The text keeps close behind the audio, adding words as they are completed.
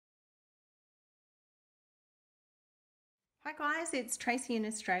Hi guys, it's Tracy in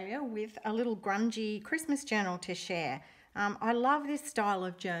Australia with a little grungy Christmas journal to share. I love this style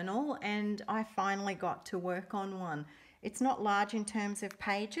of journal and I finally got to work on one. It's not large in terms of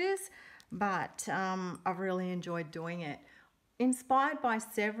pages, but I've really enjoyed doing it. Inspired by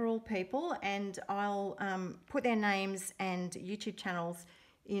several people, and I'll put their names and YouTube channels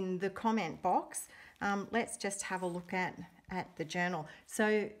in the comment box. Let's just have a look at the journal.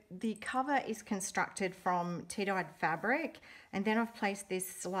 So the cover is constructed from tea-dyed fabric, and then I've placed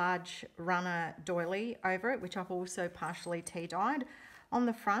this large runner doily over it, which I've also partially tea-dyed. On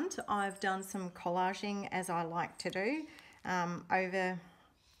the front, I've done some collaging, as I like to do. Over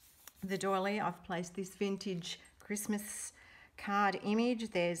the doily, I've placed this vintage Christmas card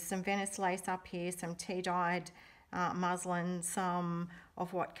image. There's some Venice lace up here, some tea-dyed muslin, some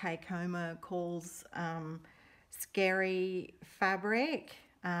of what Kay Comer calls scary fabric,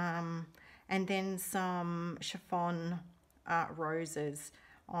 and then some chiffon roses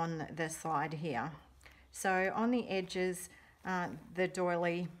on the side here. So on the edges, the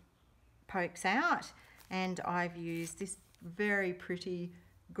doily pokes out, and I've used this very pretty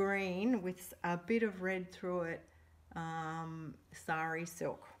green with a bit of red through it, sari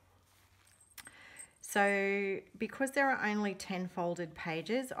silk. So because there are only 10 folded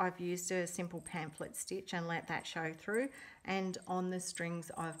pages, I've used a simple pamphlet stitch and let that show through, and on the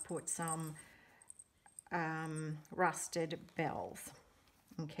strings I've put some rusted bells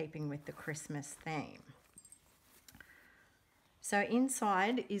in keeping with the Christmas theme. So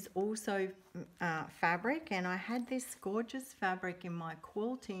inside is also fabric, and I had this gorgeous fabric in my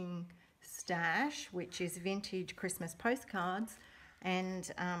quilting stash, which is vintage Christmas postcards,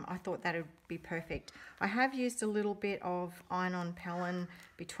 and I thought that would be perfect. I have used a little bit of iron-on pellin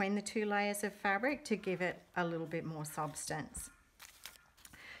between the two layers of fabric to give it a little bit more substance.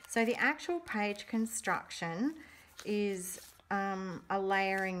 So the actual page construction is a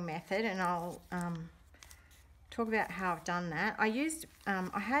layering method, and I'll talk about how I've done that.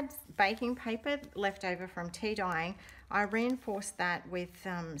 I had baking paper left over from tea dyeing. I reinforced that with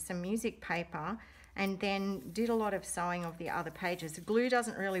some music paper, and then did a lot of sewing of the other pages. Glue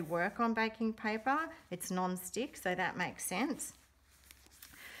doesn't really work on baking paper. It's non-stick, so that makes sense.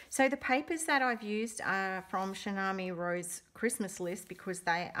 So the papers that I've used are from Tsunami Rose Christmas List, because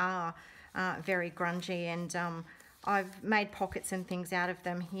they are very grungy, and I've made pockets and things out of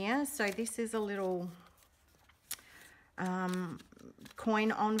them here. So this is a little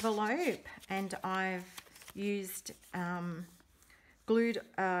coin envelope, and I've used glued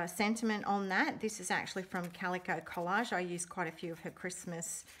sentiment on that. This is actually from Calico Collage. I used quite a few of her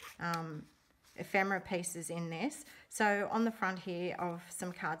Christmas ephemera pieces in this. So on the front here of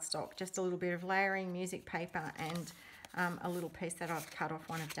some cardstock, just a little bit of layering, music paper, and a little piece that I've cut off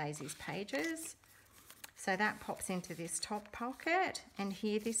one of Daisy's pages. So that pops into this top pocket, and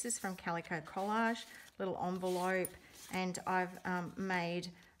here, this is from Calico Collage, little envelope, and I've made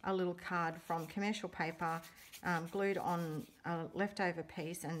a little card from commercial paper, glued on a leftover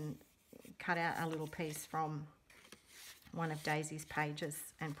piece, and cut out a little piece from one of Daisy's pages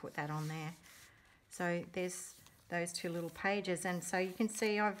and put that on there. So there's those two little pages, and so you can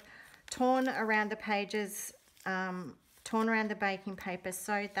see I've torn around the pages, torn around the baking paper,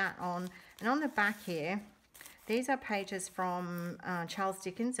 sewed that on, and on the back here, these are pages from Charles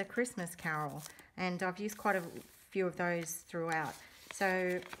Dickens' A Christmas Carol, and I've used quite a few of those throughout.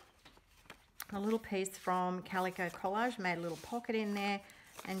 So a little piece from Calico Collage, made a little pocket in there,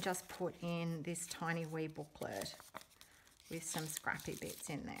 and just put in this tiny wee booklet with some scrappy bits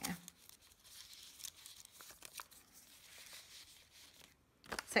in there.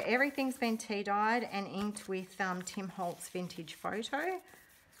 So everything's been tea-dyed and inked with Tim Holtz Vintage Photo.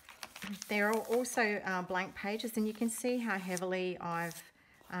 There are also blank pages, and you can see how heavily I've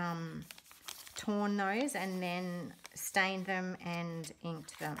torn those and then stained them and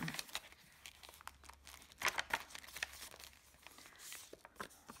inked them.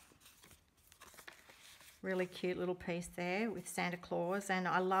 Really cute little piece there with Santa Claus, and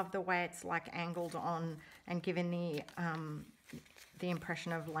I love the way it's like angled on and given the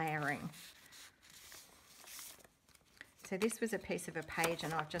impression of layering. So this was a piece of a page,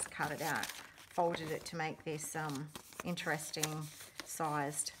 and I've just cut it out, folded it to make this interesting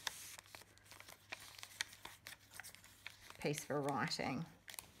sized piece for writing.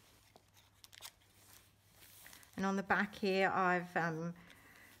 And on the back here, I've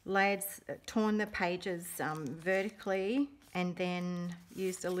torn the pages vertically, and then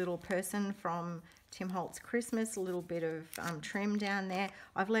used a little person from Tim Holtz Christmas, a little bit of trim down there.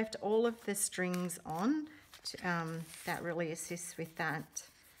 I've left all of the strings on. That really assists with that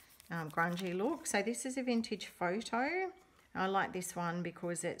grungy look. So this is a vintage photo, I like this one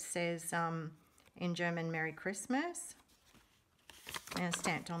because it says in German, Merry Christmas, and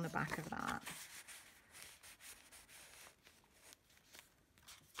stamped on the back of that.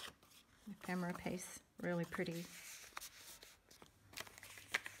 Ephemera piece, really pretty.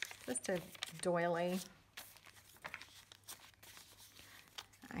 Just a doily.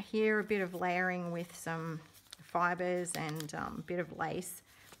 Here a bit of layering with some fibres and a bit of lace.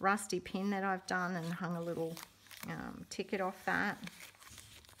 Rusty pin that I've done and hung a little ticket off that.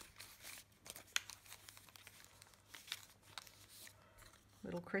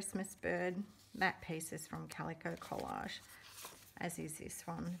 Little Christmas bird. That piece is from Calico Collage, as is this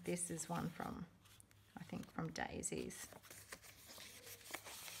one. This is one from, I think, from Daisy's.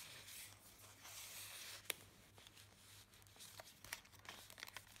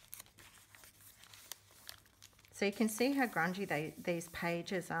 So you can see how grungy these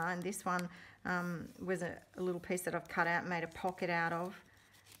pages are, and this one was a little piece that I've cut out and made a pocket out of.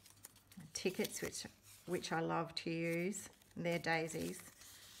 Tickets, which I love to use. They're Daisy's,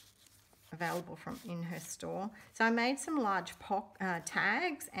 available from in her store. So I made some large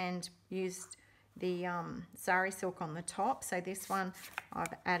tags and used the sari silk on the top. So this one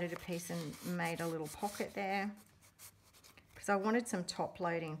I've added a piece and made a little pocket there because I wanted some top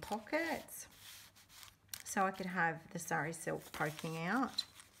loading pockets, so I could have the sari silk poking out.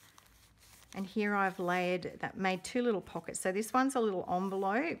 And here I've made two little pockets. So this one's a little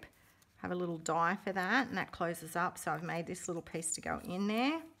envelope. I have a little die for that, and that closes up. So I've made this little piece to go in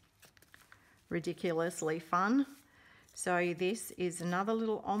there. Ridiculously fun. So this is another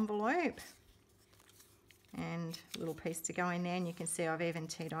little envelope and a little piece to go in there, and you can see I've even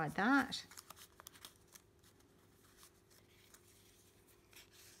tea-dyed that.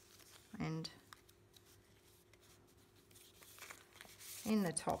 And in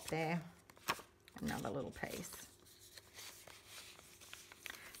the top there, another little piece.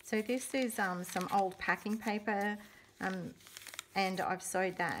 So this is some old packing paper, and I've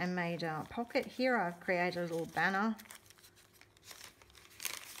sewed that and made a pocket. Here I've created a little banner.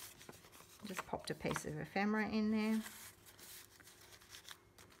 Just popped a piece of ephemera in there.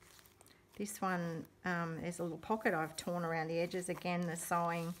 This one is a little pocket I've torn around the edges. Again, the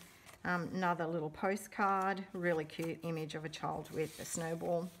sewing. Another little postcard, really cute image of a child with a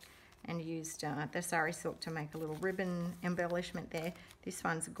snowball, and used the sari silk to make a little ribbon embellishment there. This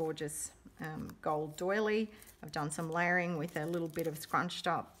one's a gorgeous gold doily. I've done some layering with a little bit of scrunched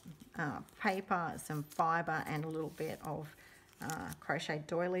up paper, some fibre, and a little bit of crocheted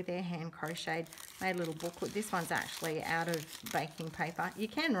doily there, hand crocheted. Made a little booklet. This one's actually out of baking paper. You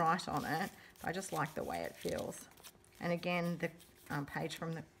can write on it, but I just like the way it feels. And again, the page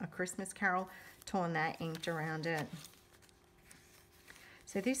from A Christmas Carol, torn that, inked around it.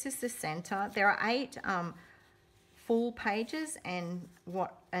 So this is the center. There are 8 full pages and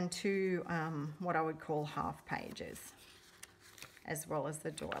two what I would call half pages, as well as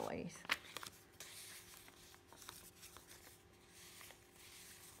the doilies.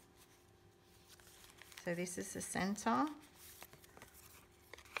 So this is the center.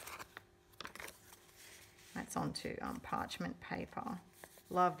 That's onto parchment paper.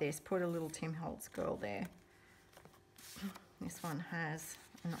 Love this. Put a little Tim Holtz girl there. This one has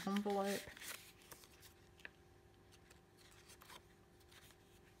an envelope.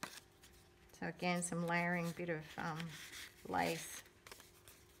 So again, some layering, bit of lace.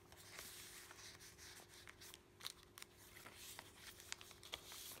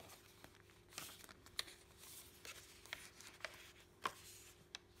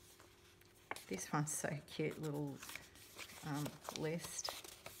 This one's so cute, little list.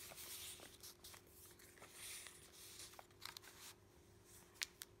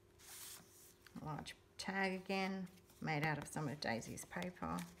 A large tag again, made out of some of Daisy's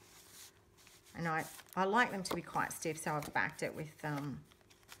paper. And I like them to be quite stiff, so I've backed it with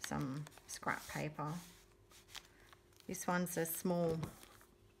some scrap paper. This one's a small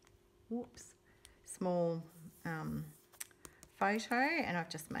photo, and I've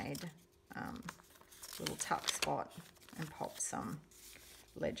just made a little tuck spot and popped some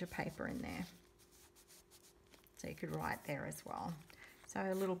ledger paper in there, so you could write there as well. So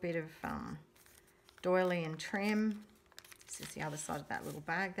a little bit of doily and trim. This is the other side of that little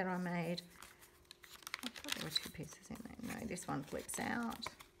bag that I made. I thought there were 2 pieces in there. No, this one flips out.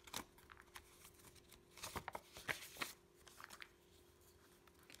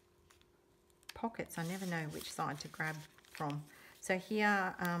 Pockets, I never know which side to grab from. So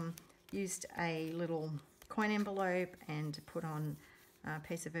here, used a little coin envelope and put on a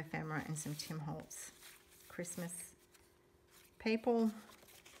piece of ephemera and some Tim Holtz Christmas people.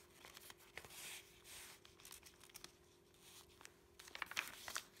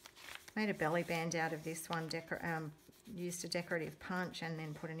 Made a belly band out of this one, used a decorative punch and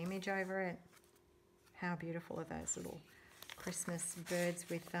then put an image over it. How beautiful are those little Christmas birds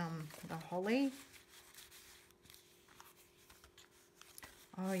with the holly.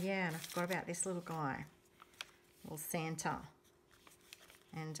 Oh yeah, and I forgot about this little guy, little Santa.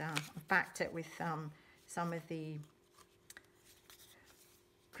 And I've backed it with some of the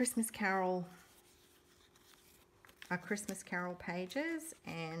Christmas Carol pages,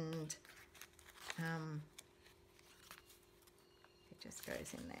 and it just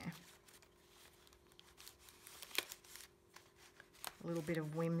goes in there. A little bit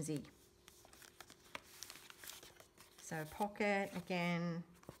of whimsy. So pocket again.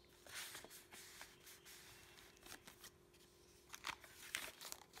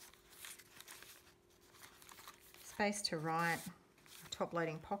 Space to write. Top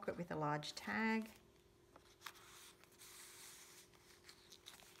loading pocket with a large tag.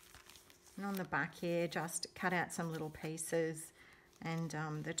 And on the back here, just cut out some little pieces, and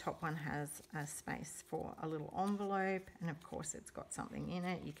the top one has a space for a little envelope, and of course it's got something in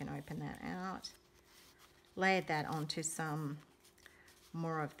it. You can open that out. Layered that onto some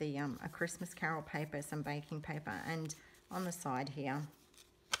more of the a Christmas Carol paper, some baking paper, and on the side here,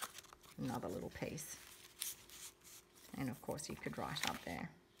 another little piece. And of course you could write up there.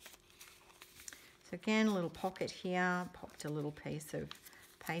 So again, a little pocket here, popped a little piece of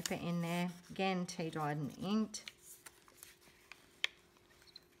paper in there. Again, tea dyed and inked.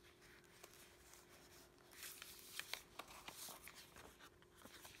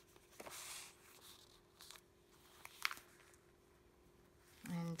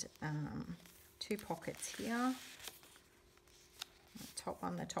 And two pockets here.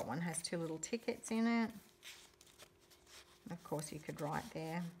 The top one has two little tickets in it. Of course you could write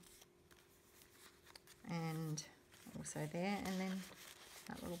there, and also there, and then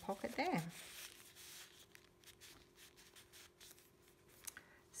that little pocket there.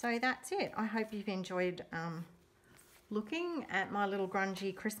 So that's it. I hope you've enjoyed looking at my little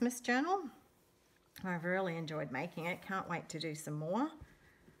grungy Christmas journal. I've really enjoyed making it. Can't wait to do some more.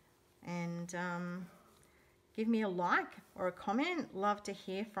 And give me a like or a comment. Love to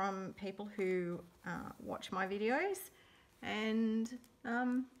hear from people who watch my videos. And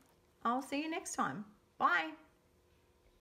I'll see you next time. Bye.